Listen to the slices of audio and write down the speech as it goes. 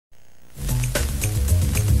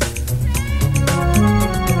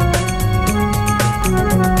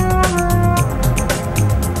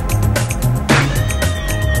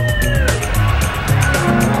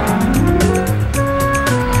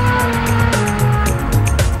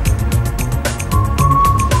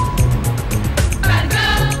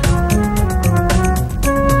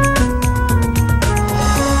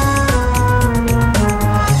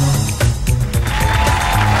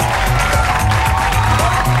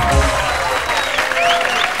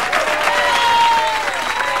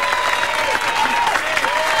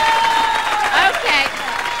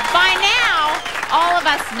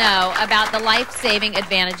know about the life-saving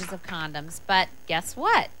advantages of condoms, but guess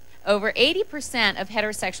what? Over 80% of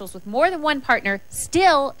heterosexuals with more than one partner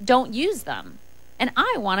still don't use them. And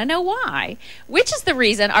I want to know why. Which is the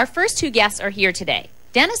reason our first two guests are here today.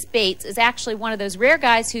 Dennis Bates is actually one of those rare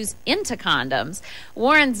guys who's into condoms.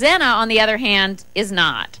 Warren Zenna, on the other hand, is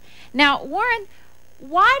not. Now, Warren,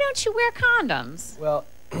 why don't you wear condoms? Well,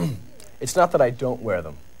 it's not that I don't wear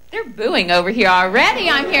them. They're booing over here already,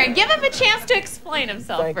 I'm hearing. Give him a chance to explain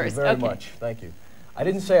himself first. Thank you very much. Thank you. I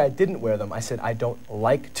didn't say I didn't wear them. I said I don't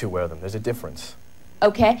like to wear them. There's a difference.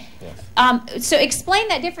 Okay. Yes. So explain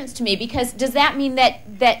that difference to me, because does that mean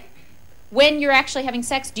that when you're actually having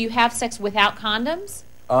sex, do you have sex without condoms?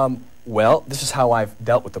 Well, this is how I've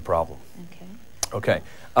dealt with the problem. Okay. Okay.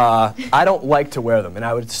 I don't like to wear them, and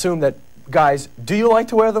I would assume that, guys, do you like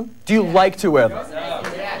to wear them? Do you like to wear them?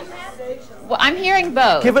 Well, I'm hearing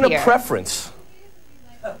both. Given here. a preference.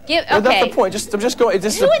 Okay. That's the point. I'm just going.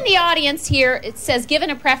 Who in the audience here, it says, given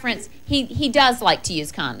a preference, he does like to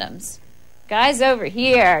use condoms? Guys over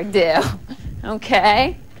here do.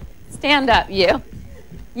 Okay. Stand up, you.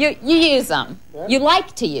 You use them. Yep. You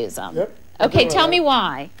like to use them. Yep. Okay, tell me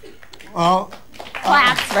why.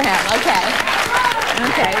 Claps for him. Okay.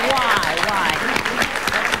 Okay, why?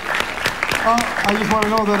 I just want to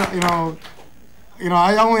know that,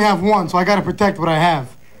 I only have one, so I got to protect what I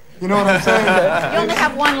have. You know what I'm saying? You only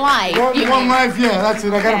have one life. One life, yeah, that's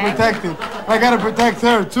it. I got to protect it. I got to protect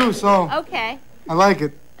her, too, so. Okay. I like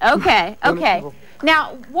it. Okay.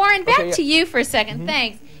 Now, Warren, back to you for a second.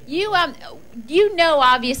 Thanks. You know,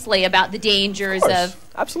 obviously, about the dangers of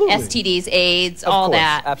STDs, AIDS, all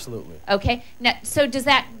that. Absolutely. Okay. Now, so does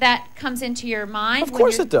that comes into your mind? Of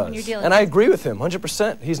course it does. When you're dealing and I agree with him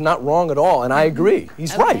 100%. He's not wrong at all, and I agree.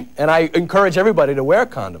 He's right. And I encourage everybody to wear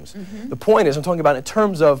condoms. The point is, I'm talking about in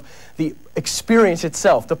terms of the experience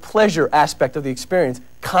itself, the pleasure aspect of the experience.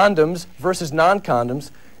 Condoms versus non-condoms,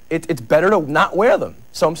 it's better to not wear them.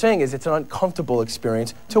 So I'm saying is it's an uncomfortable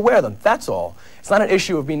experience to wear them. That's all. It's not an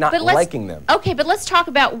issue of me not liking them. Okay, but let's talk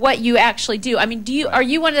about what you actually do. I mean, are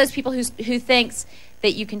you one of those people who thinks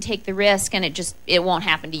that you can take the risk and it won't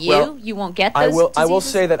happen to you? Well, you won't get those diseases? I will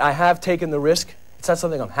say that I have taken the risk. It's not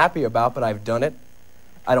something I'm happy about, but I've done it.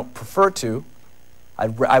 I don't prefer to.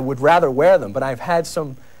 I would rather wear them, but I've had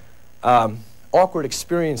some awkward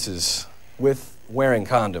experiences with wearing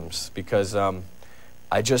condoms because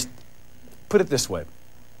I just put it this way.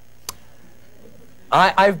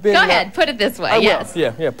 I've been. Go ahead, put it this way. Yes.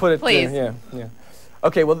 Yeah. Put it. Please. Yeah.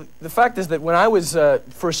 Okay. Well, the fact is that when I was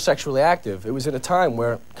first sexually active, it was in a time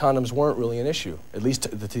where condoms weren't really an issue, at least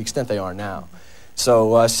to the extent they are now.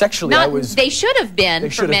 So sexually, I was. They should have been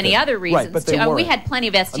for many other reasons right, but they too. weren't. We had plenty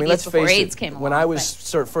of STDs before AIDS came along. When I was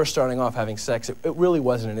first starting off having sex, it really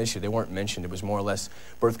wasn't an issue. They weren't mentioned. It was more or less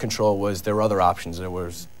birth control. There were other options. There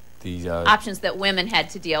was. The options that women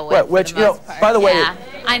had to deal with. Which, for the most part. by the way,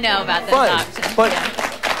 I know about those options. But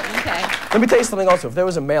okay. Let me tell you something also. If there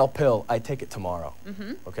was a male pill, I'd take it tomorrow.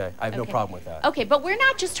 Okay, I have no problem with that. Okay, but we're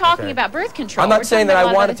not just talking about birth control. I'm not saying that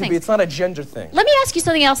I want it to be. It's not a gender thing. Let me ask you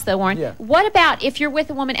something else, though, Warren. Yeah. What about if you're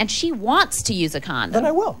with a woman and she wants to use a condom? Then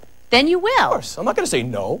I will. Then you will. Of course. I'm not going to say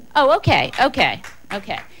no. Oh, okay. Of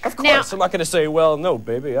course. Now, I'm not going to say, well, no,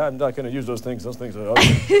 baby, I'm not going to use those things. Those things are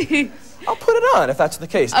ugly. I'll put it on if that's the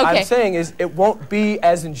case. Okay. I'm saying is it won't be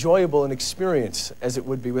as enjoyable an experience as it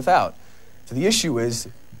would be without. So the issue is,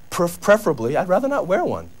 preferably, I'd rather not wear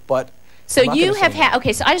one. But so you have had,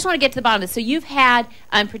 okay, so I just want to get to the bottom of this. So you've had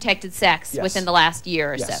unprotected sex within the last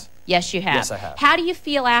year or so. Yes, you have. Yes, I have. How do you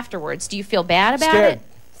feel afterwards? Do you feel bad about it? Scared.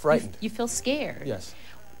 Frightened. You feel scared? Yes.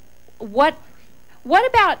 What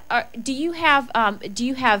about? Do you have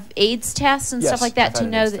AIDS tests and stuff like that to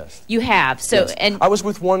know that you have? So and I was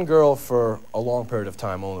with one girl for a long period of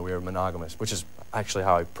time only. We were monogamous, which is actually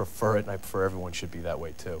how I prefer it, and I prefer everyone should be that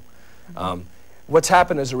way too. What's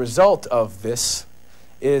happened as a result of this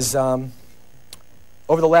is over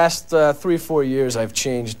the last 3 or 4 years, I've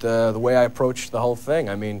changed the way I approach the whole thing.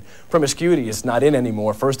 I mean, promiscuity is not in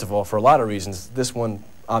anymore. First of all, for a lot of reasons. This one,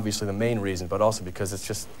 obviously, the main reason, but also because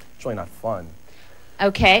it's really not fun.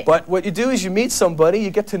 Okay. But what you do is you meet somebody, you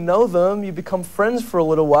get to know them, you become friends for a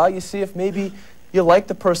little while, you see if maybe you like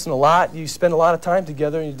the person a lot, you spend a lot of time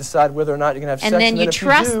together, and you decide whether or not you're going to have sex. And then you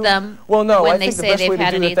trust them. Well, no, when I think the best way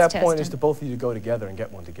to do it at that point is testing. to both of you go together and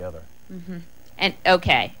get one together. And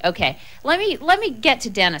okay. Let me get to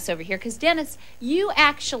Dennis over here, because Dennis, you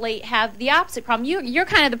actually have the opposite problem. You're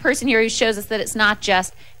kind of the person here who shows us that it's not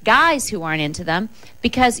just guys who aren't into them,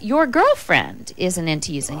 because your girlfriend isn't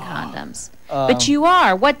into using condoms, but you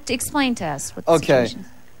are. Explain to us what the situation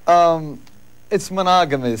is. It's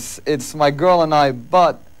monogamous. It's my girl and I,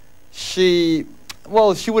 but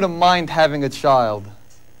well, she wouldn't mind having a child.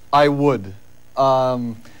 I would.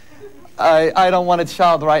 I don't want a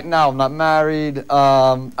child right now. I'm not married.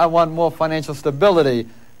 I want more financial stability.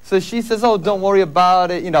 So she says, oh, don't worry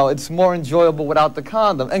about it. You know, it's more enjoyable without the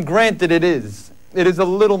condom. And granted, it is. It is a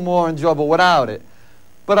little more enjoyable without it.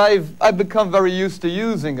 But I've become very used to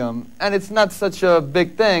using them, and it's not such a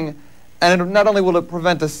big thing. And not only will it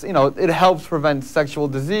prevent us, you know, it helps prevent sexual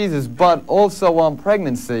diseases, but also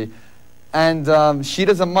pregnancy. And she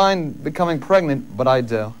doesn't mind becoming pregnant, but I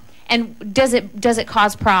do. And does it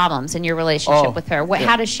cause problems in your relationship with her?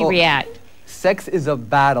 How does she react? Sex is a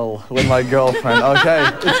battle with my girlfriend, okay?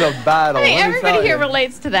 It's a battle. I mean, everybody here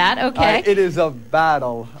relates to that, okay? It is a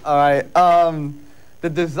battle, all right? The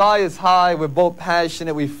desire is high. We're both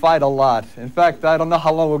passionate. We fight a lot. In fact, I don't know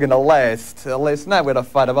how long we're going to last. Last night we had a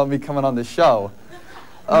fight about me coming on the show.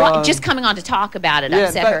 Just coming on to talk about it in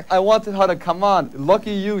upset fact, her. I wanted her to come on.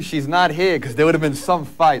 Lucky you, she's not here, because there would have been some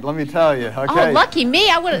fight, let me tell you, okay? Oh, lucky me.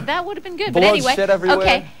 That would have been good. Blood But anyway, shed everywhere.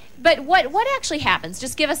 okay. But what actually happens?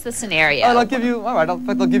 Just give us the scenario. I'll give you, all right, in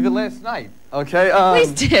fact, I'll give you last night, okay?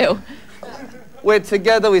 Please do. We're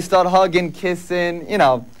together, we start hugging, kissing, you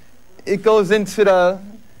know. It goes into the,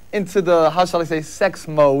 how shall I say, sex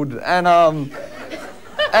mode. And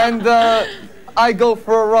I go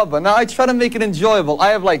for a rubber. Now, I try to make it enjoyable. I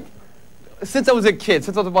have, like, since I was a kid,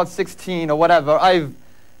 since I was about 16 or whatever, I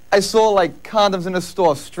saw, like, condoms in the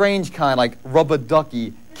store, strange kind, like rubber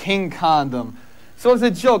ducky, king condom. So as a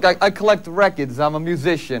joke, I collect records. I'm a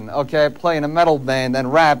musician, okay? I play in a metal band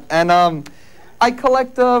and rap. And I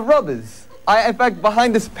collect rubbers. In fact,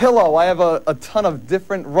 behind this pillow, I have a ton of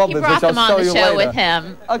different rubbers, You brought which I'll them on show the you show later. with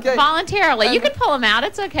him. Okay. Voluntarily. You can pull them out.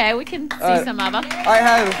 It's okay. We can see some of them. I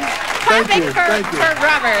have. Perfect for thank you.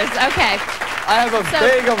 rubbers. Okay. I have a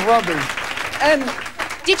bag of rubbers. And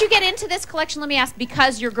did you get into this collection, let me ask,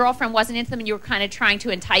 because your girlfriend wasn't into them and you were kind of trying to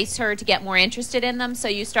entice her to get more interested in them? So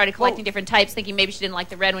you started collecting different types, thinking maybe she didn't like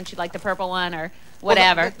the red one, she'd like the purple one or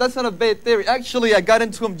whatever. Well, that's not a bad theory. Actually, I got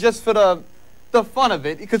into them just for the fun of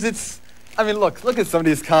it, because it's, I mean, look at some of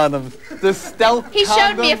these condoms. The stealth He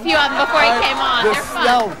showed me a few of them before he came on. The They're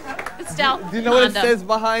stealth. fun. The stealth Do you know what it condom. says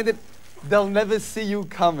behind it? They'll never see you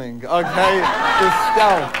coming, okay? The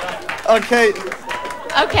stealth. Okay.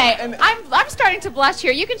 Okay, I'm starting to blush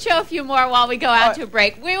here. You can show a few more while we go out to a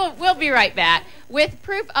break. We'll be right back with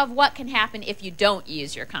proof of what can happen if you don't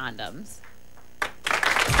use your condoms.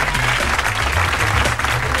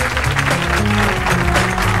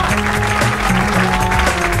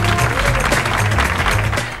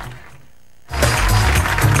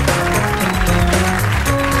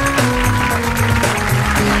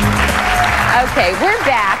 Okay, we're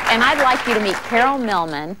back, and I'd like you to meet Carol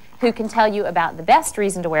Millman, who can tell you about the best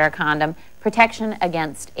reason to wear a condom, protection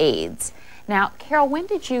against AIDS. Now, Carol, when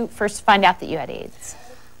did you first find out that you had AIDS?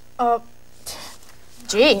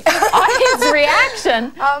 Gee. Audience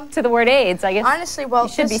reaction to the word AIDS, I guess. Honestly, well,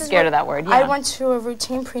 you should be scared of that word, yeah. I went to a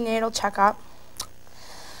routine prenatal checkup,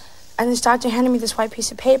 and this doctor handed me this white piece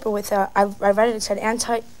of paper with I read it, it said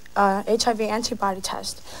HIV antibody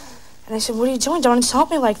test. And I said, what are you doing? Don't insult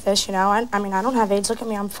me like this, you know. I mean, I don't have AIDS. Look at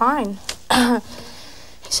me. I'm fine.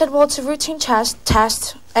 He said, well, it's a routine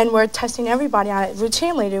test, and we're testing everybody on it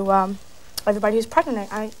routinely to everybody who's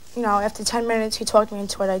pregnant. After 10 minutes, he talked me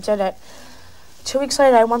into it. I did it. 2 weeks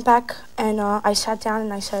later, I went back, and I sat down,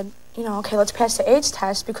 and I said, okay, let's pass the AIDS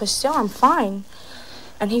test, because still I'm fine.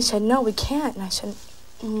 And he said, no, we can't. And I said,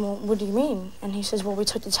 well, what do you mean? And he says, well, we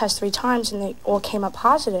took the test 3 times, and they all came up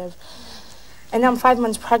positive. And now I'm 5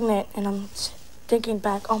 months pregnant, and I'm thinking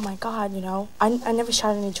back, oh my God, I never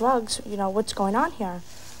shot any drugs, what's going on here?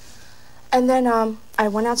 And then I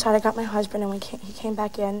went outside, I got my husband, and he came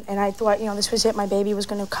back in, and I thought, this was it, my baby was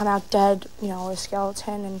going to come out dead, a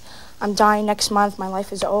skeleton, and I'm dying next month, my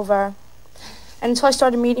life is over. And until I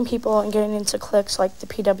started meeting people and getting into cliques like the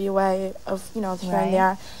PWA of, here and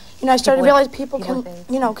there, I started to realize people can,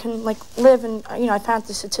 can live, and, I found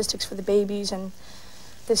the statistics for the babies and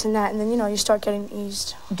this and that, and then, you start getting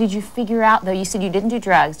eased. Did you figure out, though, you said you didn't do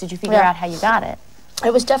drugs, did you figure out how you got it?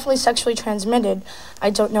 It was definitely sexually transmitted.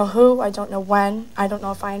 I don't know who, I don't know when, I don't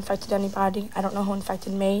know if I infected anybody, I don't know who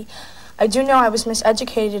infected me. I do know I was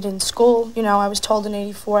miseducated in school. I was told in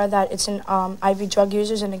 '84 that it's an IV drug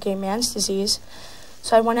users and a gay man's disease.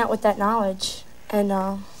 So I went out with that knowledge. And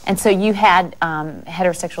so you had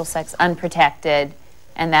heterosexual sex unprotected,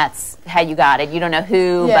 and that's how you got it. You don't know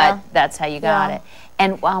who, but that's how you got it.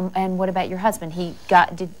 And what about your husband? He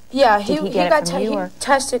got did he get it from you, or?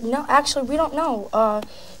 Tested. No, actually, we don't know.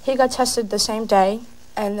 He got tested the same day,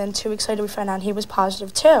 and then 2 weeks later we found out he was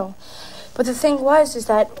positive too. But the thing is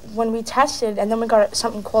that when we tested, and then we got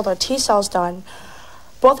something called our T cells done,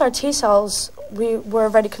 both our T cells, we were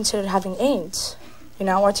already considered having AIDS. You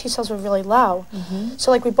know, our T cells were really low.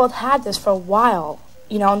 So like we both had this for a while.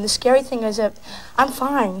 You know, and the scary thing is that I'm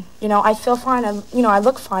fine. You know, I feel fine. I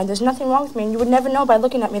look fine. There's nothing wrong with me, and you would never know by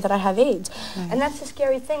looking at me that I have AIDS. And that's the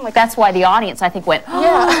scary thing. Like that's why the audience, I think, went, oh,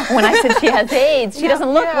 yeah. when I said she has AIDS. She doesn't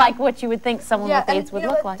look like what you would think someone with AIDS would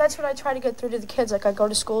look like. That's what I try to get through to the kids. Like I go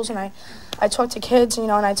to schools and I talk to kids, you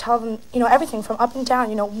know, and I tell them, you know, everything from up and down.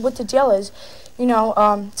 You know what the deal is. You know,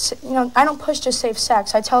 I don't push just safe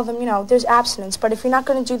sex. I tell them, you know, there's abstinence, but if you're not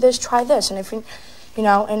going to do this, try this, and if you. You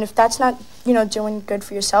know, and if that's not, you know, doing good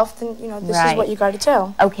for yourself, then, you know, this is what you got to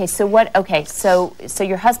do. Okay, so so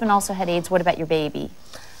your husband also had AIDS. What about your baby?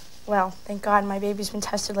 Well, thank God my baby's been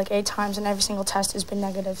tested like 8 times, and every single test has been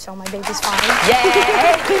negative, so my baby's fine.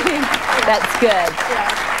 Yay! That's good. Yeah.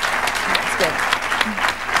 That's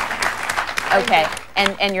good. Okay,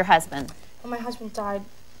 and your husband? Well, my husband died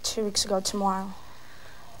 2 weeks ago tomorrow,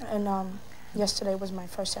 and yesterday was my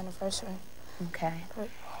first anniversary. Okay.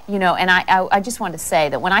 You know, and I just wanted to say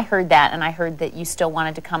that when I heard that, and I heard that you still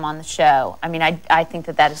wanted to come on the show, I mean, I think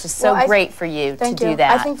that is just so great for you to do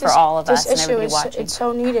that I think for all of us and this everybody issue watching. It's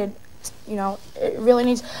so needed. You know, it really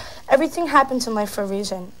needs. Everything happens in life for a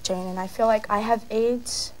reason, Jane, and I feel like I have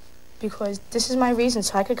AIDS because this is my reason.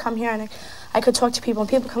 So I could come here and I could talk to people, and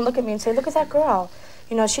people can look at me and say, look at that girl.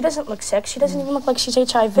 You know, she doesn't look sick. She doesn't even look like she's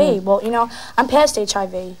HIV. Well, you know, I'm past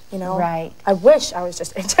HIV, you know. Right. I wish I was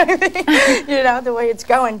just HIV, you know, the way it's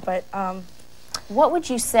going. But what would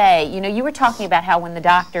you say? You know, you were talking about how when the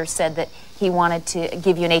doctor said that he wanted to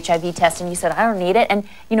give you an HIV test and you said, I don't need it. And,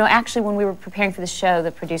 you know, actually when we were preparing for the show,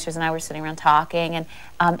 the producers and I were sitting around talking, and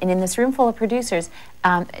in this room full of producers,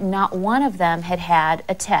 not one of them had had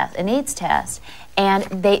a test, an AIDS test. And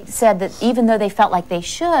they said that even though they felt like they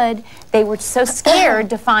should, they were so scared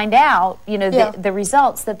to find out, you know, the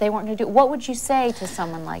results that they weren't going to do. What would you say to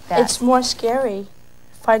someone like that? It's more scary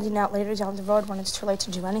finding out later down the road when it's too late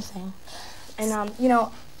to do anything. And, you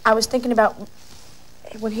know, I was thinking about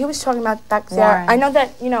when he was talking about back there, Warren. I know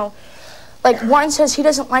that, you know, like Warren says he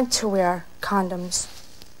doesn't like to wear condoms.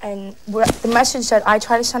 And the message that I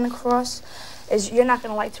try to send across is you're not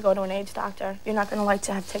going to like to go to an AIDS doctor. You're not going to like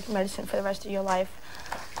to have to take medicine for the rest of your life.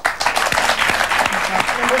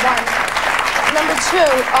 Number one. Number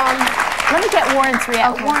two, let me get Warren's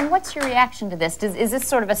reaction. Okay. Warren, what's your reaction to this? Is this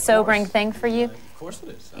sort of a sobering thing for you? Of course it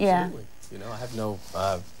is. Absolutely. Yeah. You know, I have no.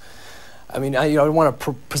 I mean, I don't want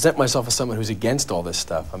to present myself as someone who's against all this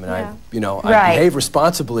stuff. I mean, I behave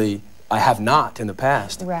responsibly. I have not in the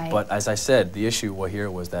past. Right. But as I said, the issue here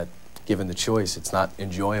was that given the choice, it's not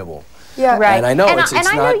enjoyable. yeah. Right. And I know it's I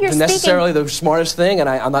know not you're necessarily the smartest thing, and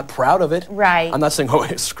I'm not proud of it. Right. I'm not saying, oh,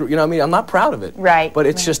 screw, you know what I mean? I'm not proud of it. Right. But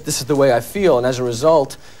it's just, this is the way I feel, and as a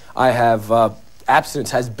result, I have,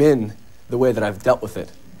 abstinence has been the way that I've dealt with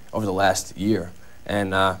it over the last year.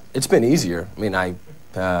 And it's been easier. I mean, I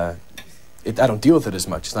don't deal with it as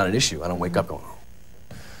much. It's not an issue. I don't wake up going, oh.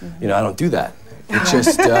 You know, I don't do that. It's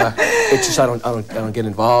just, I don't get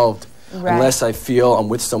involved unless I feel I'm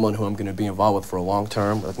with someone who I'm going to be involved with for a long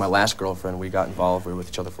term. Like my last girlfriend, we got involved. We were with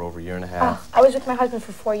each other for over a year and a half. I was with my husband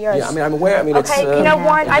for 4 years. Yeah, I mean, I'm aware. I mean, okay, it's, you know,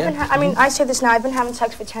 Warren, I mean, I say this now. I've been having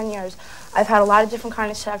sex for 10 years. I've had a lot of different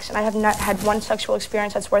kinds of sex, and I have not had one sexual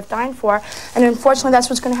experience that's worth dying for. And unfortunately, that's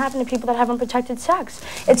what's going to happen to people that have unprotected sex.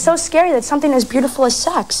 It's so scary that something as beautiful as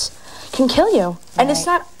sex can kill you. And it's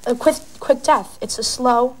not a quick death. It's a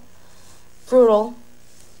slow, brutal,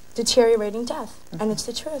 deteriorating death. And it's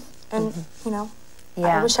the truth. And, you know,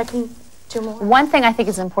 I wish I could do more. One thing I think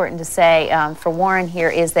is important to say for Warren here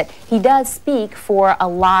is that he does speak for a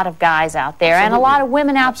lot of guys out there and a lot of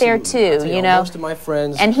women out there too. You know, most of my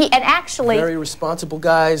friends and actually very responsible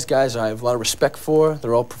guys I have a lot of respect for.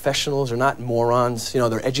 They're all professionals. They're not morons. You know,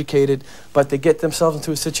 they're educated, but they get themselves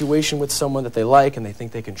into a situation with someone that they like and they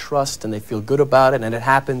think they can trust and they feel good about it, and it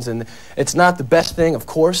happens. And it's not the best thing, of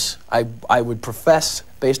course. I would profess,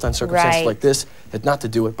 based on circumstances like this, not to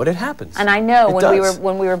do it, but it happens. And I know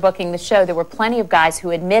when we were booking the show, there were plenty of guys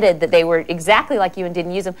who admitted that they were exactly like you and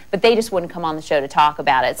didn't use them, but they just wouldn't come on the show to talk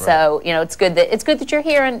about it. Right. So you know, it's good that you're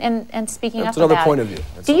here and speaking up about it. That's another point of view.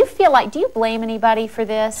 Do you feel like, do you blame anybody for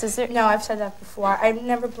this? Is there? No, I've said that before. I've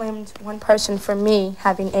never blamed one person for me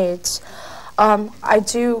having AIDS. I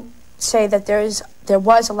do say that there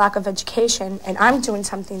was a lack of education, and I'm doing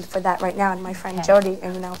something for that right now. And my friend Jody,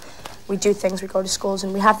 and you know, we do things. We go to schools,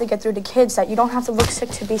 and we have to get through to kids that you don't have to look sick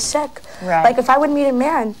to be sick. Right. Like if I would meet a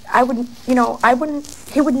man, I would, you know,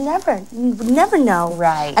 he would never know.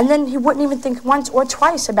 Right. And then he wouldn't even think once or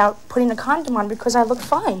twice about putting a condom on because I look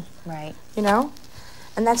fine. Right. You know,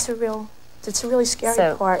 and that's the real It's a really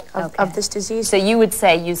scary part of this disease. So you would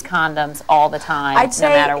say use condoms all the time, no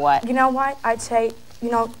matter what? You know what? I'd say,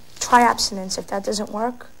 try abstinence. If that doesn't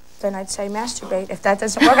work, then I'd say masturbate. If that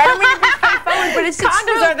doesn't work, I don't mean to be straightforward, but it's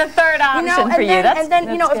condoms are the third option for you. And then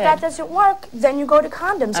if that doesn't work, then you go to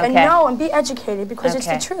condoms and be educated because it's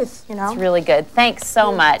the truth. It's really good. Thanks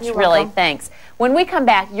so much. You're really, welcome. thanks. When we come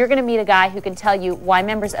back, you're going to meet a guy who can tell you why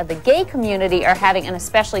members of the gay community are having an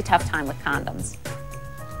especially tough time with condoms.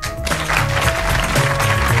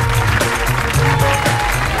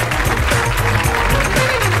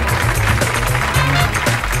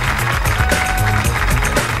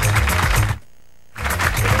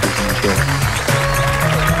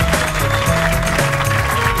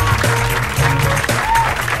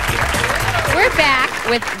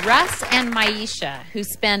 With Russ and Maisha, who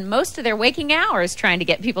spend most of their waking hours trying to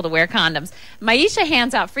get people to wear condoms. Maisha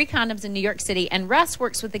hands out free condoms in New York City, and Russ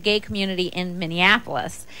works with the gay community in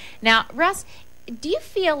Minneapolis. Now, Russ, do you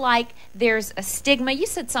feel like there's a stigma? You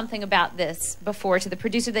said something about this before to the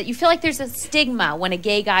producer, that you feel like there's a stigma when a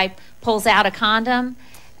gay guy pulls out a condom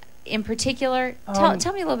in particular.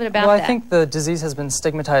 Tell me a little bit about that. Well, I think the disease has been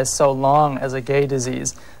stigmatized so long as a gay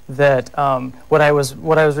disease that what I was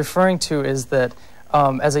referring to is that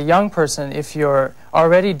as a young person, if you're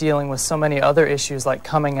already dealing with so many other issues like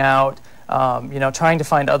coming out, trying to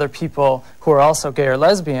find other people who are also gay or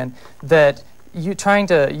lesbian, that you trying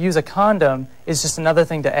to use a condom is just another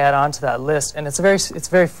thing to add on to that list, and it's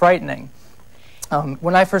very frightening.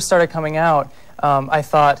 When I first started coming out, I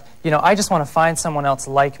thought, I just want to find someone else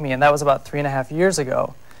like me, and that was about 3.5 years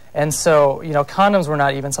ago. And so, condoms were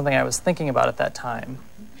not even something I was thinking about at that time.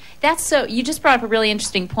 You just brought up a really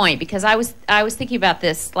interesting point, because I was thinking about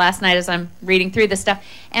this last night as I'm reading through this stuff,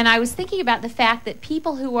 and I was thinking about the fact that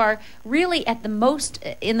people who are really in the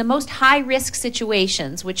most high-risk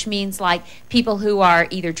situations, which means like people who are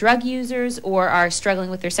either drug users or are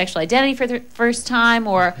struggling with their sexual identity for the first time,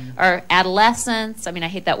 or are adolescents. I mean, I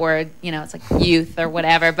hate that word, it's like youth or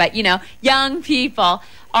whatever, but young people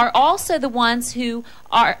are also the ones who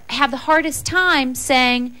have the hardest time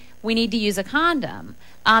saying we need to use a condom.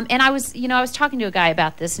 And I was talking to a guy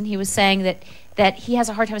about this, and he was saying that he has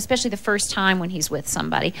a hard time, especially the first time when he's with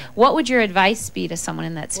somebody. What would your advice be to someone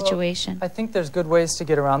in that situation? Well, I think there's good ways to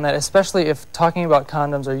get around that, especially if talking about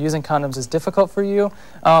condoms or using condoms is difficult for you.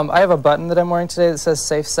 I have a button that I'm wearing today that says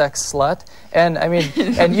 "Safe Sex Slut," and I mean,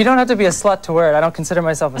 and you don't have to be a slut to wear it. I don't consider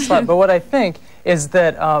myself a slut, but what I think is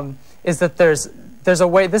that there's a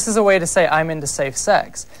way. This is a way to say I'm into safe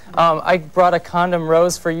sex. I brought a condom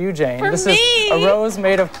rose for you, Jane. This is a rose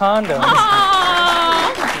made of condoms.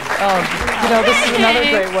 This is another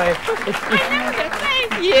great way.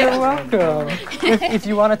 Thank you. You're welcome. If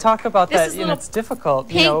you want to talk about that, it's difficult.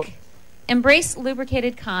 Pink Embrace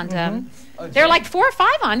lubricated condom. There are like 4 or 5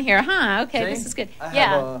 on here, huh? Okay, Jane, this is good.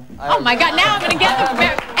 Oh my God! Now I'm going to get them.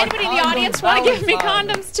 Anybody in the audience want to give me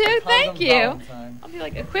condoms too? Thank you. I'll be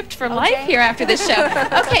like equipped for life here after this show.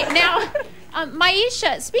 Okay, now,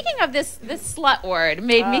 Maisha, speaking of this slut word,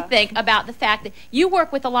 made me think about the fact that you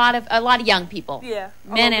work with a lot of young people,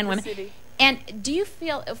 men and women. And do you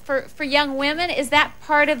feel for young women, is that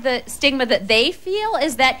part of the stigma that they feel?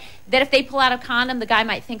 Is that if they pull out a condom, the guy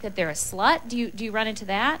might think that they're a slut? Do you run into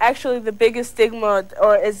that? Actually, the biggest stigma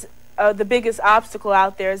the biggest obstacle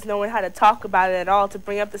out there is knowing how to talk about it at all, to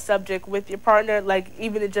bring up the subject with your partner, like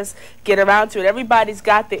even to just get around to it. Everybody's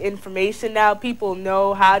got the information now. People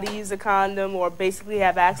know how to use a condom or basically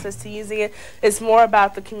have access to using it. It's more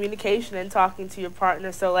about the communication and talking to your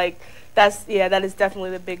partner. So that is definitely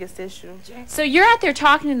the biggest issue. So you're out there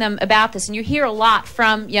talking to them about this, and you hear a lot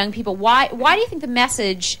from young people. Why do you think the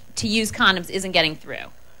message to use condoms isn't getting through?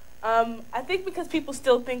 I think because people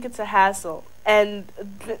still think it's a hassle, and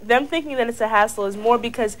them thinking that it's a hassle is more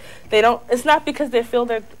because it's not because they feel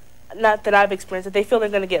not that I've experienced it, they feel they're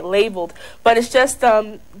going to get labeled, but it's just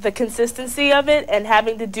the consistency of it and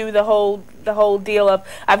having to do the whole deal of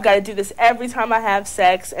I've got to do this every time I have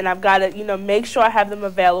sex, and I've got to make sure I have them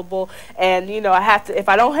available, and I have to, if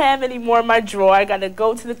I don't have any more in my drawer, I got to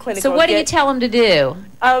go to the clinic. So what do you tell them to do?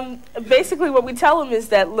 Basically what we tell them is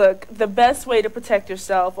that, look, the best way to protect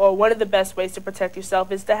yourself, or one of the best ways to protect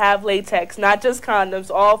yourself, is to have latex, not just condoms,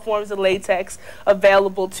 all forms of latex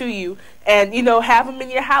available to you. And, have them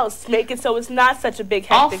in your house. Make it so it's not such a big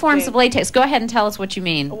hectic all forms thing. of latex. Go ahead and tell us what you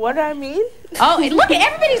mean. What do I mean? Oh, look,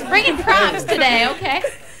 everybody's bringing props today, okay?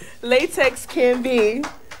 Latex can be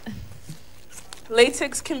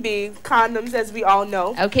condoms, as we all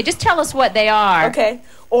know. Okay, just tell us what they are. Okay.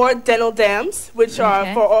 Or dental dams, which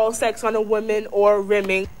are for oral sex on a woman, or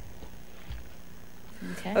rimming.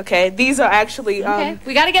 Okay. These are actually...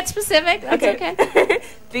 we got to get specific. That's okay.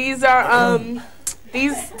 These are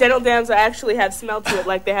these dental dams actually have smell to it,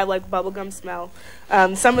 like they have like bubblegum smell.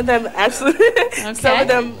 Some of them actually, some of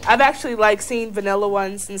them I've actually like seen vanilla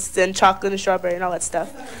ones and chocolate and strawberry and all that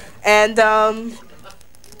stuff. And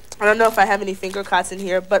I don't know if I have any finger cots in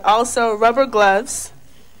here, but also rubber gloves,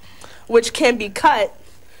 which can be cut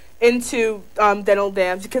into dental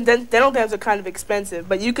dams. Dental dams are kind of expensive,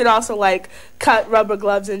 but you could also like cut rubber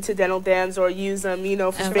gloves into dental dams or use them, you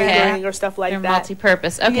know, for fingering or stuff like They're that.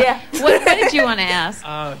 multi-purpose. Okay. Yeah. What did you want to ask?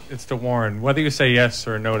 It's to Warren. Whether you say yes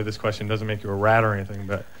or no to this question doesn't make you a rat or anything,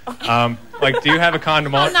 but like, do you have a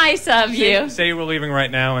condom on? How nice of you. Say you were leaving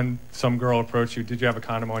right now and some girl approached you. Did you have a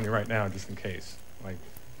condom on you right now, just in case? Like,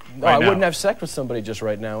 No, I wouldn't have sex with somebody just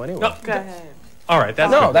right now anyway. No. Go ahead. All right,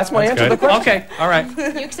 that's No, good. that's my answer to the question. Okay, all right.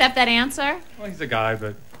 You accept that answer? Well, he's a guy,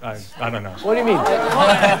 but I don't know. What do you mean? No,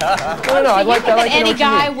 I'd like that to know any what you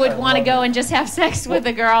guy mean. would want to go and just have sex with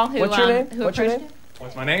a girl who What's your name? who What's your approached name?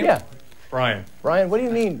 What's my name? Yeah. Brian. Brian, what do you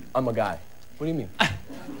mean I'm a guy? What do you mean?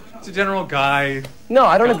 It's a general guy. No,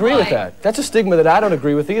 I don't agree with boy. that. That's a stigma that I don't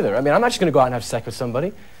agree with either. I mean, I'm not just going to go out and have sex with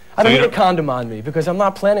somebody. I don't you need a don't- condom on me because I'm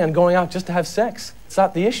not planning on going out just to have sex. It's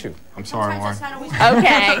not the issue. I'm sorry, Warren.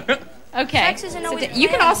 Okay. Okay. Sex isn't always You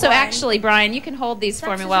can planned, also Warren. actually, Brian, you can hold these for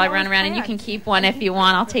Sex me while I isn't run always around, and you can planned. keep one if you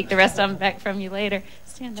want. I'll take the rest of them back from you later.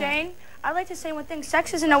 Stand up. Jane, I'd like to say one thing.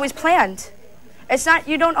 Sex isn't always planned. It's not,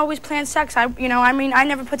 you don't always plan sex. I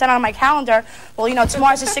never put that on my calendar. Well, you know,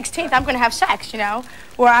 tomorrow's the 16th, I'm going to have sex, you know,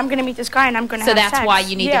 or I'm going to meet this guy and I'm going to So have sex. that's why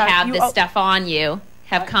you need to have you- this stuff on you,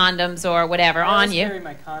 have condoms or whatever I on always you. carry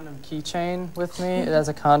my condom keychain with me. It has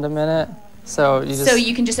a condom in it. So you just So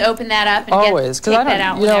you can just open that up and always, take I don't, that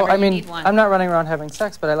out you know, whenever I you mean, need one. I'm not running around having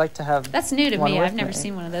sex, but I like to have. That's new to one me. with I've never me.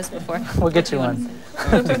 seen one of those before. We'll get you one.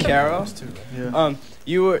 Carol,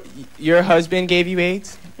 your husband gave you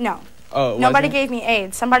AIDS? No. Oh, Nobody wasn't? gave me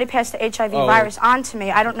AIDS. Somebody passed the HIV Oh. virus on to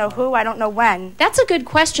me. I don't know who, I don't know when. That's a good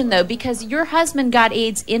question, though, because your husband got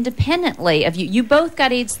AIDS independently of you. You both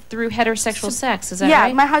got AIDS through heterosexual sex, is that Yeah,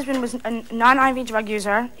 right? my husband was a non-IV drug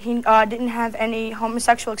user. He didn't have any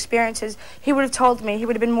homosexual experiences. He would have told me. He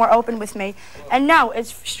would have been more open with me. And no,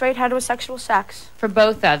 it's straight heterosexual sex. For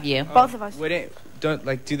both of you. Both of us.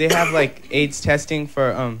 Do they have like AIDS testing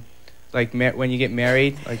for when you get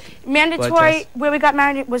married? Like Mandatory, test? where we got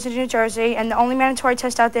married was in New Jersey, and the only mandatory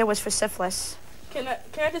test out there was for syphilis. Can I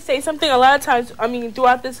just say something? A lot of times, I mean,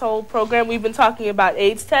 throughout this whole program, we've been talking about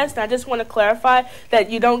AIDS tests, and I just want to clarify that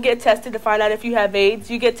you don't get tested to find out if you have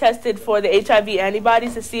AIDS. You get tested for the HIV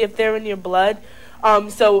antibodies to see if they're in your blood.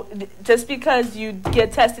 Just because you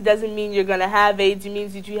get tested doesn't mean you're going to have AIDS. It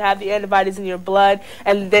means that you have the antibodies in your blood,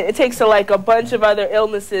 and it takes a bunch of other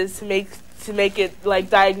illnesses to make it like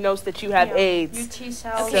diagnosed that you have AIDS. Your T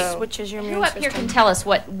cells, Okay. which is your Who immune up here system. can tell us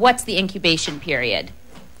what's the incubation period?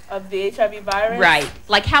 Of the HIV virus? Right.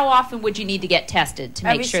 Like, how often would you need to get tested to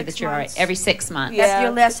make Every sure 6 that you're all right? months. Every 6 months. Yeah. That's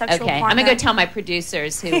your last sexual Okay, I'm partner. going to go tell my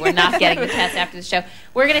producers who were not getting the test after the show.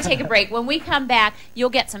 We're going to take a break. When we come back, you'll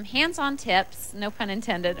get some hands-on tips, no pun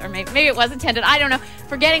intended, or maybe it was intended, I don't know,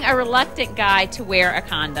 for getting a reluctant guy to wear a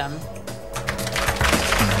condom.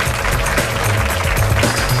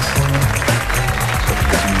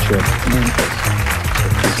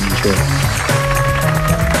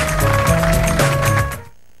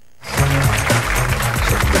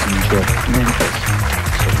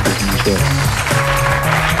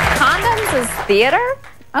 Condoms is theater?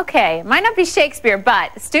 Okay, might not be Shakespeare,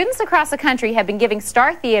 but students across the country have been giving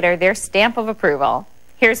Star Theater their stamp of approval.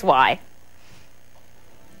 Here's why.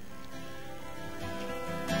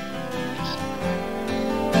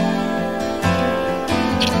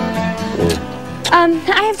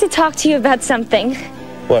 I have to talk to you about something.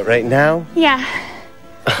 What, right now? Yeah.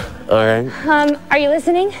 All right. Are you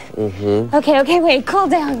listening? Mm-hmm. Okay, wait, cool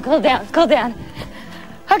down.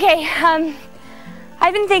 Okay,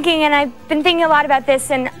 I've been thinking a lot about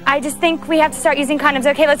this, and I just think we have to start using condoms.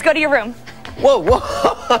 Okay, let's go to your room. Whoa,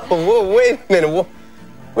 wait a minute.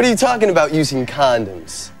 What are you talking about using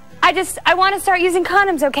condoms? I want to start using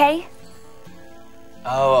condoms, okay?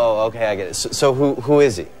 Oh, okay, I get it. So who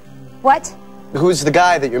is he? What? Who's the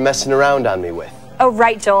guy that you're messing around on me with? Oh,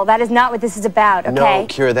 right, Joel, that is not what this is about, okay? No,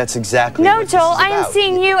 Kira, that's exactly No, what Joel, this is I am about.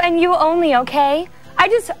 seeing you and you only, okay?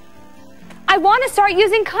 I want to start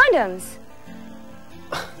using condoms.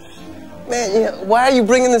 Man, why are you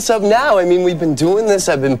bringing this up now? I mean, we've been doing this.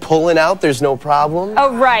 I've been pulling out. There's no problem.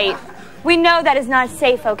 Oh, right. We know that is not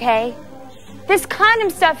safe, okay? This condom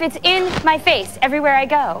stuff, it's in my face everywhere I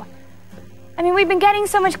go. I mean, we've been getting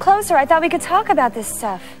so much closer. I thought we could talk about this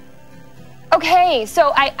stuff. Okay,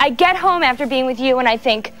 so I get home after being with you and I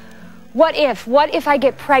think, What if I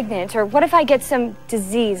get pregnant, or what if I get some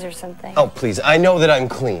disease or something? Oh, please, I know that I'm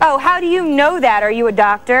clean. Oh, how do you know that? Are you a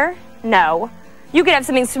doctor? No. You could have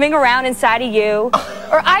something swimming around inside of you,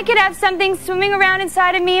 or I could have something swimming around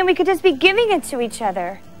inside of me, and we could just be giving it to each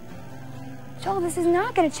other. Joel, this is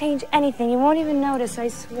not going to change anything. You won't even notice, I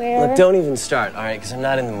swear. Look, don't even start, all right? Because I'm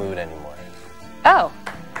not in the mood anymore. Oh,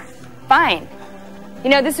 fine. You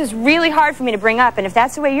know, this is really hard for me to bring up, and if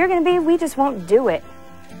that's the way you're going to be, we just won't do it.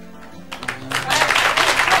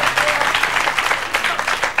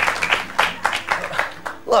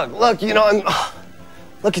 Look, you know,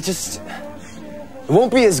 look, it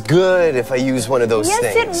won't be as good if I use one of those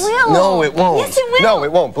things. Yes, it will. No, it won't. Yes, it will. No,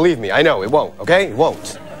 it won't. Believe me, I know it won't, okay? It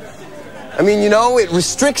won't. I mean, you know, it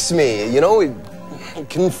restricts me, you know, it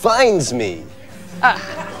confines me.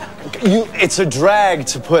 It's a drag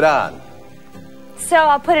to put on. So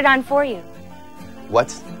I'll put it on for you.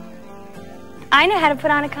 What? I know how to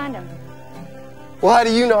put on a condom. Well, how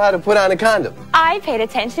do you know how to put on a condom? I paid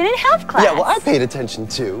attention in health class. Yeah, well, I paid attention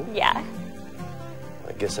too. Yeah.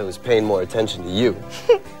 I guess I was paying more attention to you.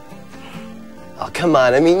 Oh, come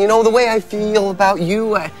on. I mean, you know, the way I feel about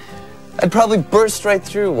you, I'd probably burst right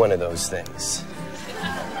through one of those things.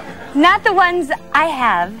 Not the ones I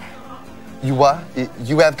have. You what?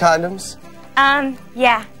 You have condoms?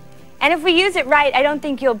 Yeah. And if we use it right, I don't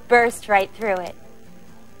think you'll burst right through it.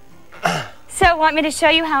 So, want me to show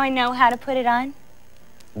you how I know how to put it on?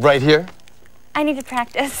 Right here? I need to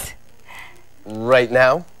practice. Right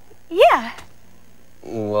now? Yeah.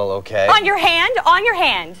 Well, okay. On your hand? On your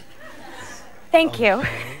hand. Thank you.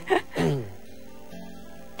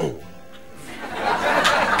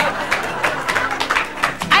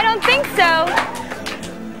 I don't think so.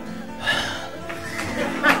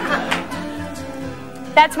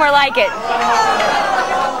 That's more like it.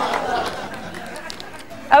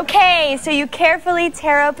 Okay, so you carefully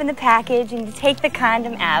tear open the package and you take the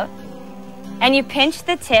condom out. And you pinch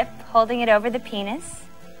the tip, holding it over the penis.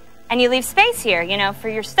 And you leave space here, you know, for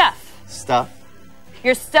your stuff. Stuff?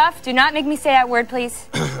 Your stuff. Do not make me say that word, please.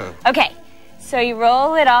 Okay, so you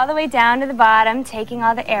roll it all the way down to the bottom, taking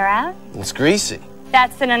all the air out. It's greasy.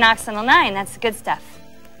 That's the nonoxynol 9. That's the good stuff.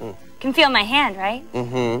 You can feel my hand, right?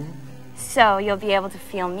 Mm-hmm. So you'll be able to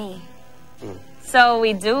feel me. So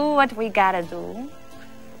we do what we gotta do.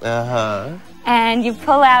 Uh-huh. And you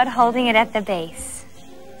pull out holding it at the base.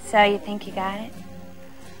 So you think you got it?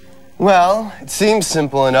 Well, it seems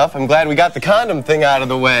simple enough. I'm glad we got the condom thing out of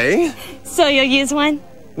the way. So you'll use one?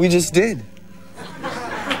 We just did.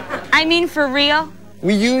 I mean, for real?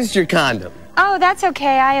 We used your condom. Oh, that's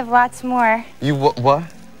okay. I have lots more. You what?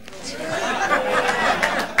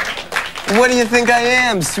 What do you think I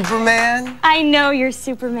am, Superman? I know you're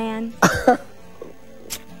Superman.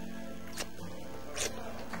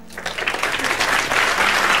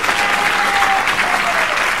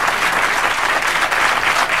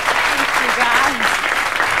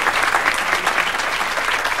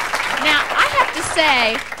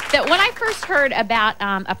 Say that when I first heard about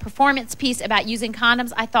a performance piece about using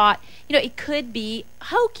condoms, I thought, you know, it could be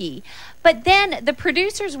hokey. But then the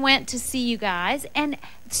producers went to see you guys and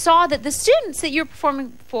saw that the students that you were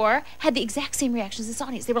performing for had the exact same reactions as this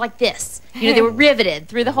audience. They were like this. You know, they were riveted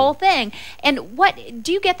through the whole thing. And what,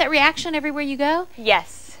 do you get that reaction everywhere you go?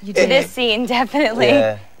 Yes. You do. This scene, definitely.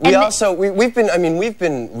 Yeah. We've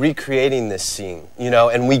been recreating this scene, you know,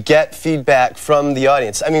 and we get feedback from the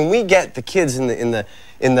audience. I mean, we get the kids in the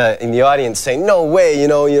audience saying, "No way, you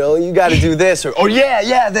know, you got to do this," or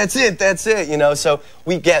yeah, that's it, you know. So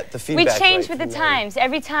we get the feedback. We change with the times.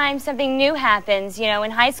 Every time something new happens, you know, in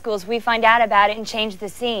high schools, we find out about it and change the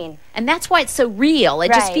scene. And that's why it's so real.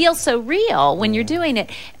 It just feels so real when you're doing it.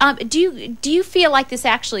 Do you feel like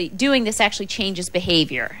doing this actually changes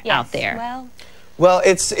behavior out there? Well,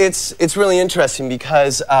 it's really interesting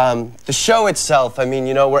because the show itself, I mean,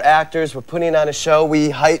 you know, we're actors, we're putting on a show,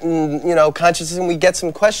 we heighten, you know, consciousness and we get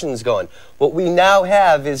some questions going. What we now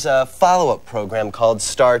have is a follow-up program called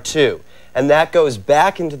Star 2, and that goes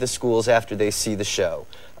back into the schools after they see the show.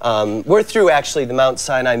 We're through, actually, the Mount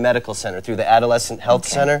Sinai Medical Center, through the Adolescent Health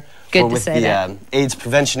Center. Good to say that. With the AIDS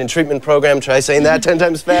Prevention and Treatment Program. Try saying that 10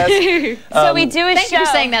 times fast. So we do a show. Thank you for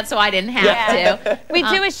saying that so I didn't have to. We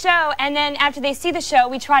do a show, and then after they see the show,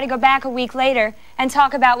 we try to go back a week later and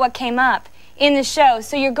talk about what came up in the show.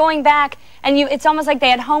 So you're going back, and it's almost like they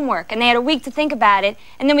had homework, and they had a week to think about it,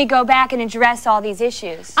 and then we go back and address all these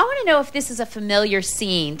issues. I want to know if this is a familiar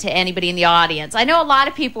scene to anybody in the audience. I know a lot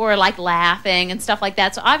of people were like laughing and stuff like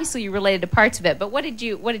that, so obviously you related to parts of it, but what did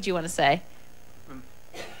you want to say?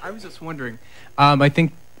 I was just wondering, I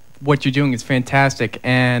think what you're doing is fantastic,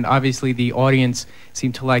 and obviously the audience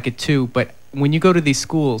seemed to like it too, but when you go to these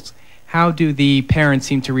schools, how do the parents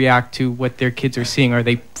seem to react to what their kids are seeing? Are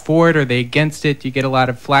they for it? Are they against it? Do you get a lot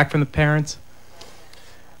of flack from the parents?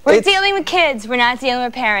 We're dealing with kids. We're not dealing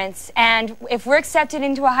with parents. And if we're accepted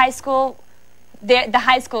into a high school, the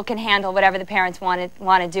high school can handle whatever the parents want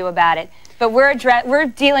to do about it. But we're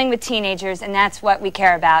dealing with teenagers, and that's what we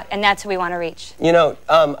care about, and that's who we want to reach. You know,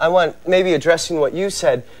 I want maybe addressing what you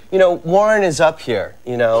said. You know, Warren is up here,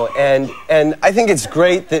 you know, and I think it's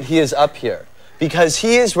great that he is up here because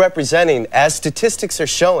he is representing, as statistics are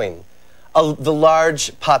showing, the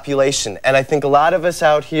large population. And I think a lot of us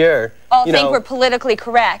out here think we're politically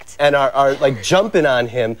correct. And are like jumping on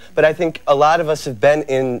him, but I think a lot of us have been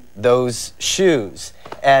in those shoes.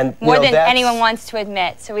 And more than anyone wants to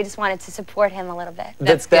admit, so we just wanted to support him a little bit.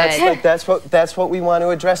 That's good. That's what we want to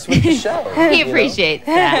address with the show. He appreciates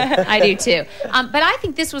that. I do too. But I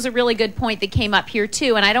think this was a really good point that came up here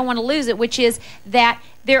too, and I don't want to lose it, which is that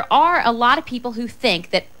there are a lot of people who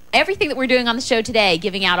think that everything that we're doing on the show today,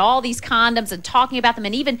 giving out all these condoms and talking about them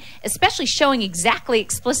and even especially showing exactly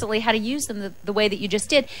explicitly how to use them the way that you just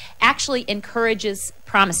did, actually encourages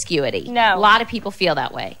promiscuity. No. A lot of people feel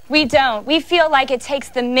that way. We don't. We feel like it takes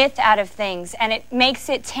the myth out of things and it makes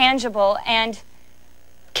it tangible, and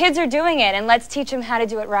kids are doing it, and let's teach them how to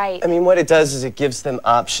do it right. I mean, what it does is it gives them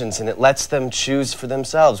options and it lets them choose for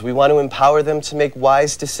themselves. We want to empower them to make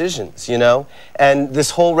wise decisions, you know? And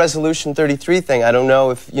this whole Resolution 33 thing, I don't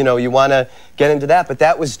know if, you know, you want to get into that, but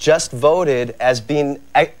that was just voted as being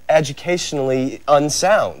educationally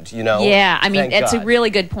unsound, you know? Yeah, I mean, it's a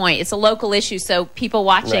really good point. It's a local issue, so people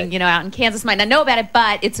watching, you know, out in Kansas might not know about it,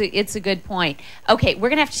 but it's a good point. Okay, we're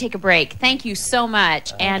going to have to take a break. Thank you so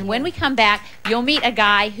much. Okay. And when we come back, you'll meet a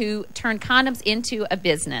guy who turned condoms into a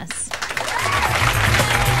business.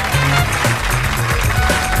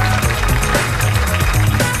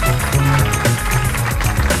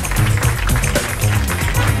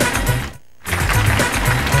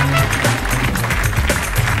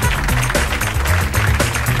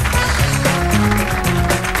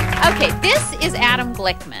 Okay, this is Adam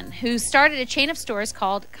Glickman, who started a chain of stores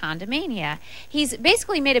called Condomania. He's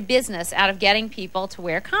basically made a business out of getting people to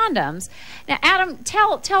wear condoms. Now, Adam,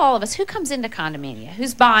 tell all of us, who comes into Condomania?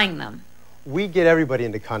 Who's buying them? We get everybody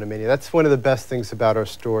into Condomania. That's one of the best things about our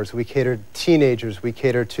stores. We cater to teenagers. We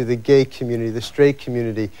cater to the gay community, the straight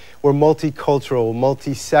community. We're multicultural,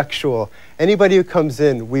 multisexual. Anybody who comes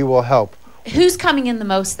in, we will help. Who's coming in the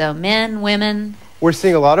most, though? Men, women? We're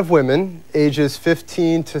seeing a lot of women, ages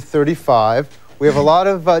 15 to 35. We have a lot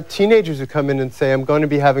of teenagers who come in and say, I'm going to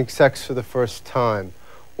be having sex for the first time.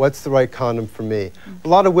 What's the right condom for me? A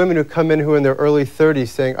lot of women who come in who are in their early 30s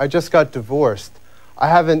saying, I just got divorced. I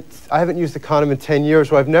haven't used a condom in 10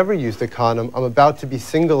 years, or I've never used a condom. I'm about to be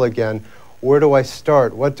single again. Where do I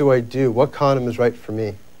start? What do I do? What condom is right for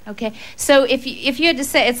me? Okay, so if you had to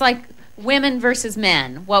say, it's like women versus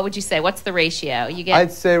men, what would you say? What's the ratio?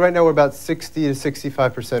 I'd say right now we're about 60 to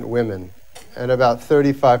 65% women and about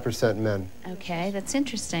 35% men. Okay, that's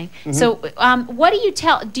interesting. Mm-hmm. So what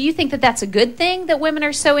do you think that that's a good thing that women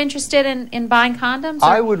are so interested in buying condoms?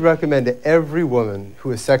 I would recommend to every woman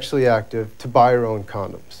who is sexually active to buy her own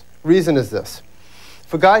condoms. Reason is this.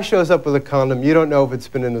 If a guy shows up with a condom, you don't know if it's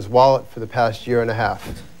been in his wallet for the past year and a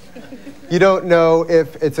half. You don't know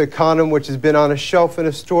if it's a condom which has been on a shelf in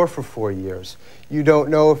a store for 4 years. You don't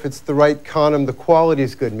know if it's the right condom, the quality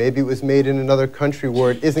is good. Maybe it was made in another country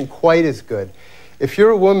where it isn't quite as good. If you're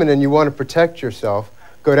a woman and you want to protect yourself,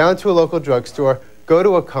 go down to a local drugstore, go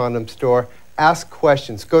to a condom store, ask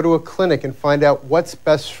questions, go to a clinic and find out what's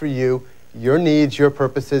best for you, your needs, your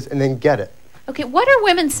purposes, and then get it. Okay, what are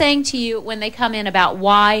women saying to you when they come in about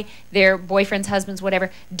why their boyfriends, husbands,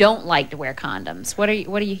 whatever, don't like to wear condoms? What are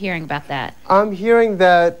you hearing about that? I'm hearing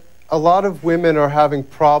that a lot of women are having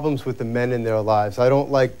problems with the men in their lives. I don't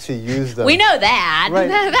like to use them. We know that. Right.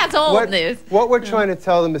 That's old news. What we're trying to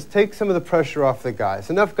tell them is take some of the pressure off the guys.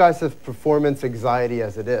 Enough guys have performance anxiety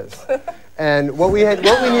as it is. And what we need to do,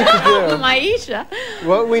 Maisha.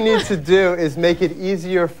 What we need to do is make it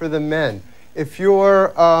easier for the men. If you're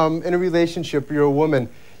in a relationship, you're a woman,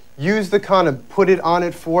 use the condom, put it on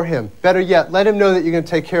it for him. Better yet, let him know that you're going to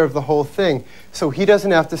take care of the whole thing so he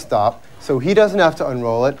doesn't have to stop, so he doesn't have to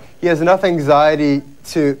unroll it. He has enough anxiety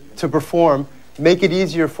to perform, make it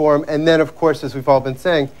easier for him, and then, of course, as we've all been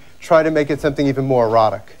saying, try to make it something even more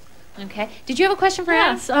erotic. Okay. Did you have a question for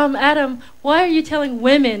Adam? Yes, Adam, why are you telling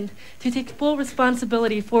women to take full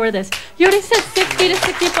responsibility for this? You already said 60 to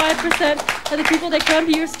 65% of the people that come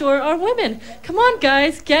to your store are women. Come on,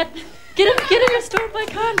 guys, get Get him restored by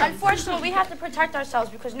condoms. Unfortunately, we have to protect ourselves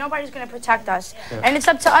because nobody's going to protect us. And it's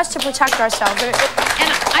up to us to protect ourselves. And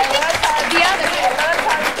I think the other...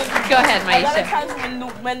 Go ahead, Maisha. A lot of times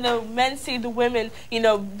when the men see the women,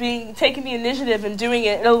 taking the initiative and doing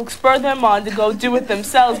it, it'll spur them on to go do it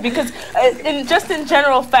themselves. Because, in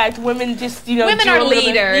general fact, women just, women are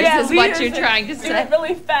leaders, is what you're trying to say. Do it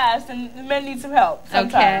really fast, and the men need some help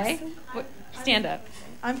sometimes. Okay. Stand up.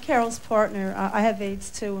 I'm Carol's partner. I have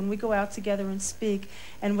AIDS too, and we go out together and speak.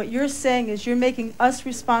 And what you're saying is you're making us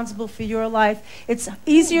responsible for your life. It's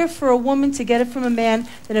easier for a woman to get it from a man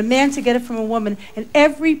than a man to get it from a woman. And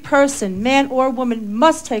every person, man or woman,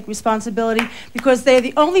 must take responsibility because they're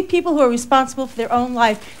the only people who are responsible for their own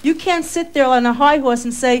life. You can't sit there on a high horse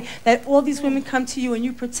and say that all these women come to you and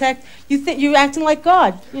you protect. You think you're acting like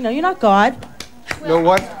God. You're not God. You know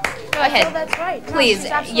what? Go ahead. That's right. Please.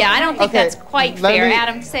 Yeah, I don't think that's quite fair.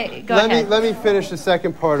 Adam, go ahead. Let me finish the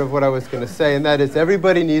second part of what I was going to say, and that is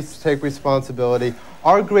everybody needs to take responsibility.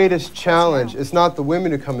 Our greatest challenge is not the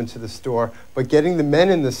women who come into the store, but getting the men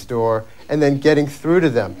in the store and then getting through to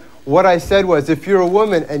them. What I said was, if you're a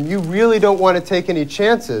woman and you really don't want to take any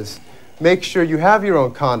chances, make sure you have your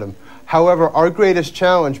own condom. However, our greatest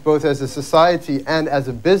challenge, both as a society and as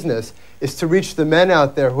a business, is to reach the men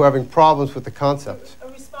out there who are having problems with the concept.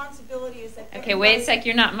 Okay, wait a sec.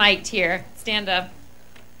 You're not mic'd here. Stand up.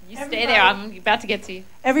 You stay there. I'm about to get to you.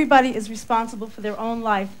 Everybody is responsible for their own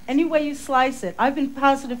life. Any way you slice it. I've been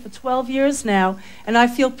positive for 12 years now, and I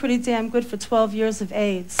feel pretty damn good for 12 years of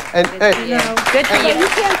AIDS. And, good for you. Good for you. You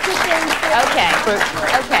can't sit there and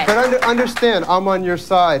say, But understand, I'm on your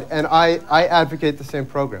side, and I advocate the same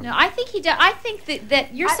program. No, I think he does. I think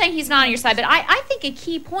that you're saying he's not on your side, but I think a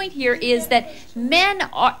key point here is that men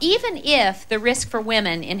are, even if the risk for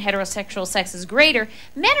women in heterosexual sex is greater,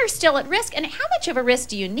 men are still at risk. And how much of a risk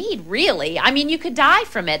do you need, really? I mean, you could die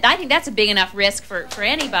from it. I think that's a big enough risk for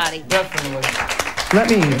anybody. Definitely.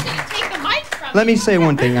 Let me say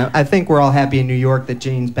one thing. I think we're all happy in New York that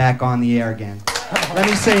Jane's back on the air again. Let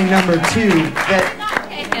me say number two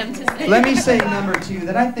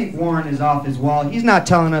that I think Warren is off his wall. He's not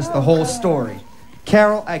telling us the whole story.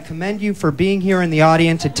 Carol, I commend you for being here in the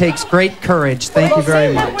audience. It takes great courage. Thank you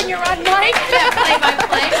very much. When you're on mic.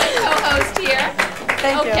 Play-by-play co-host here.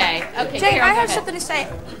 Thank you. Okay, Jane, Carol, I have go ahead. something to say.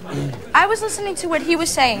 I was listening to what he was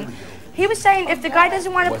saying. He was saying if the guy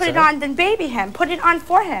doesn't want to put it on, then baby him. Put it on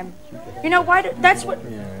for him. You know why? That's what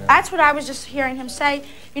I was just hearing him say.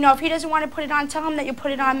 If he doesn't want to put it on, tell him that you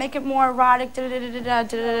put it on, make it more erotic.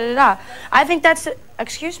 I think that's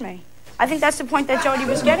excuse me. I think that's the point that Jody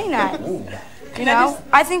was getting at.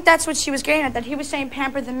 I think that's what she was getting at, that he was saying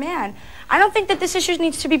pamper the man. I don't think that this issue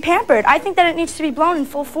needs to be pampered. I think that it needs to be blown in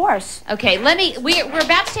full force. Okay, we're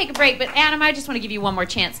about to take a break, but Adam, I just want to give you one more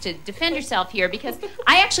chance to defend yourself here because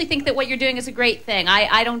I actually think that what you're doing is a great thing.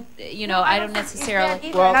 I don't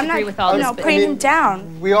necessarily agree with all this. Putting him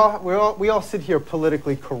down. We all sit here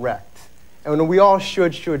politically correct, and we all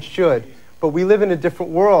should, but we live in a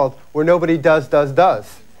different world where nobody does.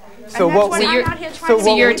 So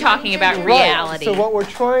you're talking about reality. So what we're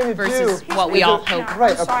trying to versus do what we all hope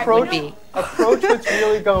would be. Approach what's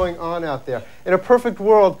really going on out there. In a perfect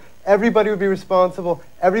world, everybody would be responsible.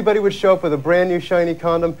 Everybody would show up with a brand new shiny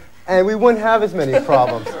condom, and we wouldn't have as many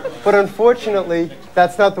problems. But unfortunately,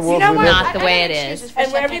 that's not the world we live in. Not the way it is. And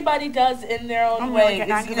what everybody does in their own way.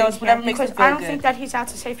 It's whatever makes them feel good. I don't think that he's out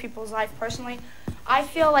to save people's life personally. I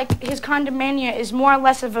feel like his condomania is more or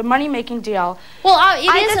less of a money-making deal. Well,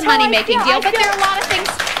 it is a money-making deal, but there are a lot of things.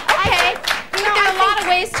 Okay, there are a lot of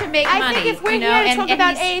ways to make money. I think if we're here to talk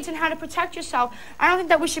about AIDS and how to protect yourself, I don't think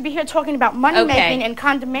that we should be here talking about money-making and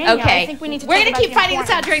condomania. Okay, I think we need to. We're going to keep fighting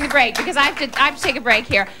this out during the break because I have to take a break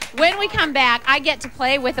here. When we come back, I get to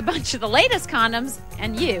play with a bunch of the latest condoms,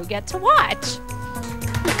 and you get to watch.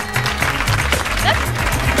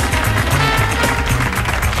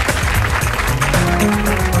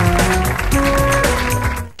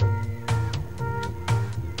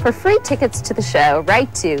 For free tickets to the show,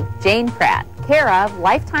 write to Jane Pratt, care of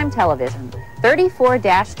Lifetime Television,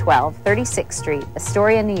 34-12 36th Street,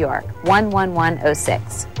 Astoria, New York,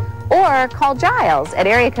 11106. Or call Giles at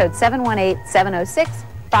area code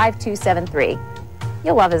 718-706-5273.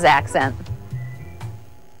 You'll love his accent.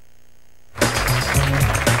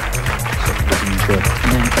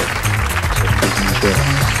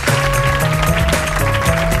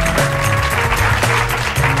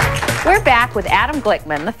 We're back back with Adam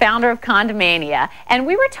Glickman, the founder of Condomania. And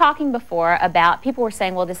we were talking before about, people were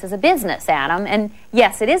saying, well, this is a business, Adam. And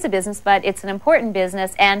yes, it is a business, but it's an important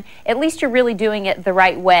business. And at least you're really doing it the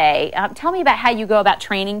right way. Tell me about how you go about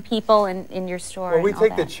training people in your store. Well, we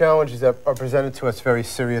take the challenges that are presented to us very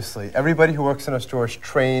seriously. Everybody who works in our store is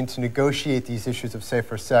trained to negotiate these issues of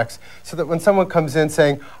safer sex, so that when someone comes in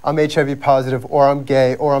saying, I'm HIV positive, or I'm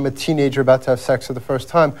gay, or I'm a teenager about to have sex for the first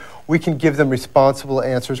time, we can give them responsible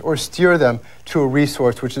answers or steer them to a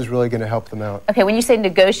resource which is really going to help them out. Okay, when you say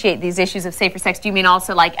negotiate these issues of safer sex, do you mean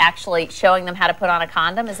also like actually showing them how to put on a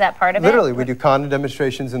condom? Is that part of it? Literally, we do condom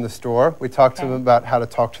demonstrations in the store. We talk to them about how to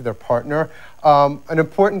talk to their partner. An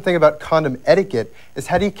important thing about condom etiquette is,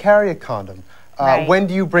 how do you carry a condom? Right. When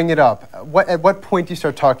do you bring it up? At what point do you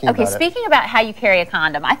start talking about it? Okay, speaking about how you carry a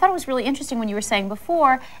condom, I thought it was really interesting when you were saying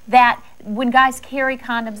before that when guys carry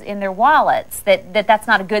condoms in their wallets, that's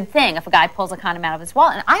not a good thing if a guy pulls a condom out of his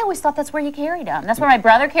wallet. And I always thought that's where you carried them. That's where my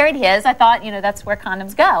brother carried his. I thought, that's where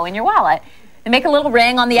condoms go, in your wallet. They make a little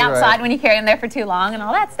ring on the outside when you carry them there for too long and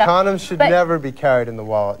all that stuff. Condoms should never be carried in the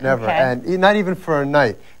wallet, never. Okay. And not even for a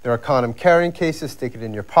night. There are condom carrying cases, stick it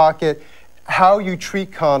in your pocket. How you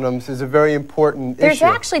treat condoms is a very important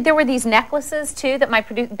issue. There were these necklaces too that my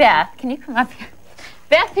producer, Beth, can you come up here?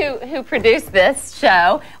 Beth, who produced this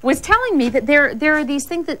show, was telling me that there are these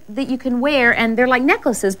things that you can wear, and they're like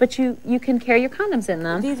necklaces, but you can carry your condoms in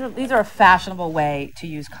them. These are a fashionable way to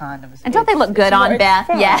use condoms. And don't they look good on Beth?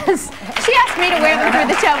 Yes. She asked me to wear them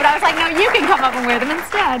through the show, but I was like, no, you can come up and wear them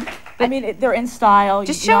instead. But I mean, they're in style.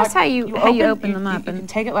 Just show us how you open them up. You can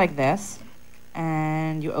take it like this,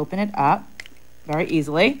 and you open it up very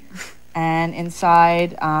easily, and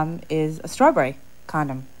inside is a strawberry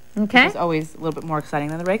condom. Okay. Which is always a little bit more exciting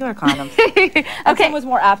than the regular condoms. Okay. Someone's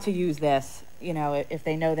more apt to use this, if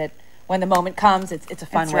they know that when the moment comes, it's a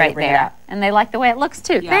fun way to bring it up. And they like the way it looks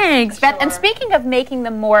too. Yeah, thanks, Beth. And speaking of making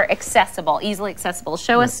them more accessible, easily accessible,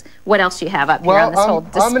 show us what else you have up here on this whole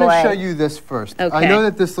display. I'm going to show you this first. Okay. I know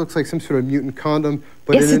that this looks like some sort of mutant condom,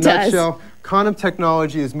 but in a nutshell, condom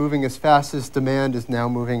technology is moving as fast as demand is now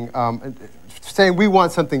moving, saying we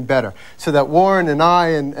want something better. So that Warren and I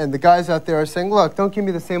and the guys out there are saying, look, don't give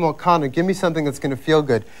me the same old condom. Give me something that's going to feel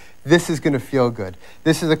good. This is going to feel good.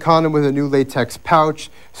 This is a condom with a new latex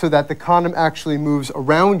pouch so that the condom actually moves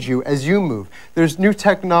around you as you move. There's new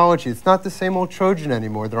technology. It's not the same old Trojan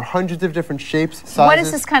anymore. There are hundreds of different shapes, sizes. What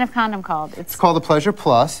is this kind of condom called? It's called the Pleasure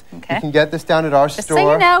Plus. Okay. You can get this down at our store. Just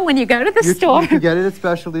so you know, when you go to the store. You can get it at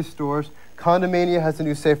specialty stores. Condomania has a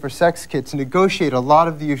new safer sex kit to negotiate a lot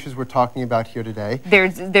of the issues we're talking about here today.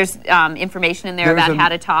 There's information in there about how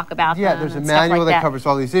to talk about them. Yeah, there's a manual that covers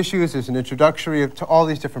all these issues. There's an introductory to all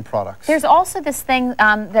these different products. There's also this thing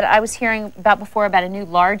that I was hearing about before about a new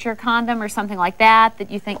larger condom or something like that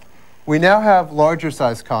you think... We now have larger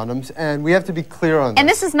size condoms, and we have to be clear on this. And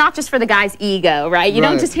this is not just for the guy's ego, right? You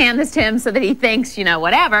don't just hand this to him so that he thinks,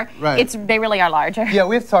 whatever. Right. They really are larger. Yeah,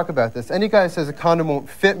 we have to talk about this. Any guy who says a condom won't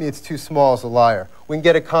fit me, it's too small, is a liar. We can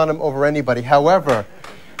get a condom over anybody. However,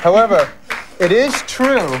 it is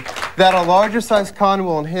true that a larger size condom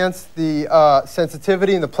will enhance the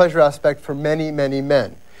sensitivity and the pleasure aspect for many, many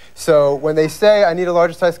men. So when they say, I need a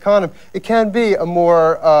larger size condom, it can be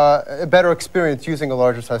a better experience using a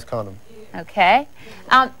larger size condom. Okay.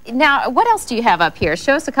 Now, what else do you have up here?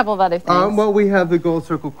 Show us a couple of other things. Well, we have the Gold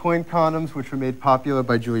Circle coin condoms, which were made popular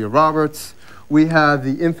by Julia Roberts. We have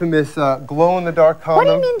the infamous glow-in-the-dark condom.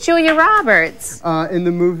 What do you mean Julia Roberts? In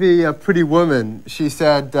the movie Pretty Woman, she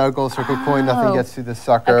said, Gold Circle coin, nothing gets through the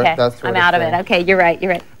sucker. Okay, that sort I'm of out thing. of it. Okay, you're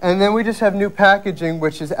right. And then we just have new packaging,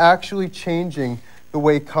 which is actually changing the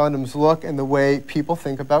way condoms look and the way people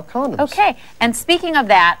think about condoms. Okay, and speaking of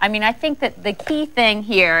that, I think that the key thing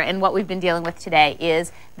here and what we've been dealing with today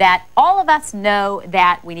is that all of us know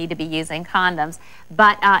that we need to be using condoms,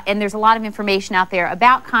 but and there's a lot of information out there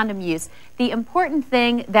about condom use. The important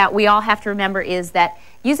thing that we all have to remember is that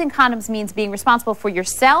using condoms means being responsible for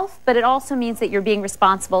yourself, but it also means that you're being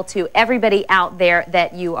responsible to everybody out there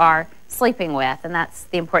that you are sleeping with, and that's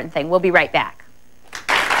the important thing. We'll be right back.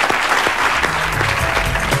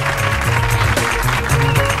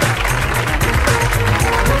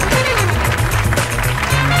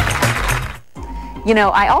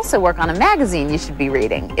 I also work on a magazine you should be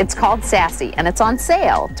reading. It's called Sassy, and it's on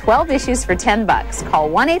sale. 12 issues for $10. Call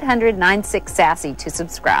 1-800-96-SASSY to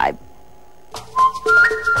subscribe.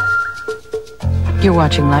 You're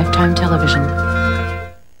watching Lifetime Television.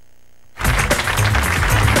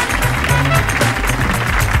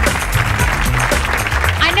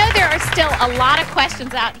 I know there are still a lot of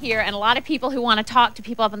questions out here and a lot of people who want to talk to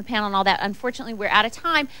people up on the panel and all that. Unfortunately, we're out of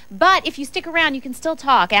time. But if you stick around, you can still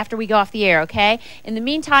talk after we go off the air, okay? In the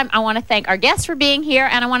meantime, I want to thank our guests for being here,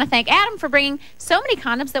 and I want to thank Adam for bringing so many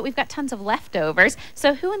condoms that we've got tons of leftovers.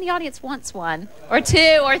 So who in the audience wants one? Or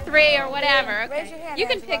two or three or whatever? Okay. Raise your hand, you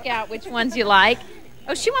can pick out which ones you like.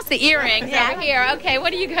 Oh, she wants the earrings over here. Okay,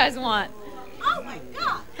 what do you guys want? Oh, my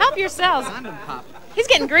God. Help yourselves. He's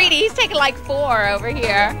getting greedy. He's taking like 4 over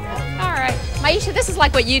here. All right. Maisha, this is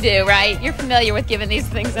like what you do, right? You're familiar with giving these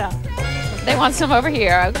things out. They want some over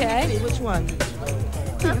here, okay? See which one?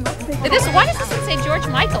 Why does this one say George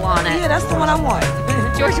Michael on it? Yeah, that's the one I want.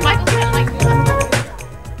 George Michael?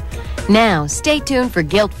 Now, stay tuned for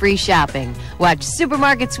guilt-free shopping. Watch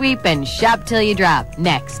Supermarket Sweep and Shop Till You Drop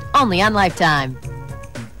next, only on Lifetime.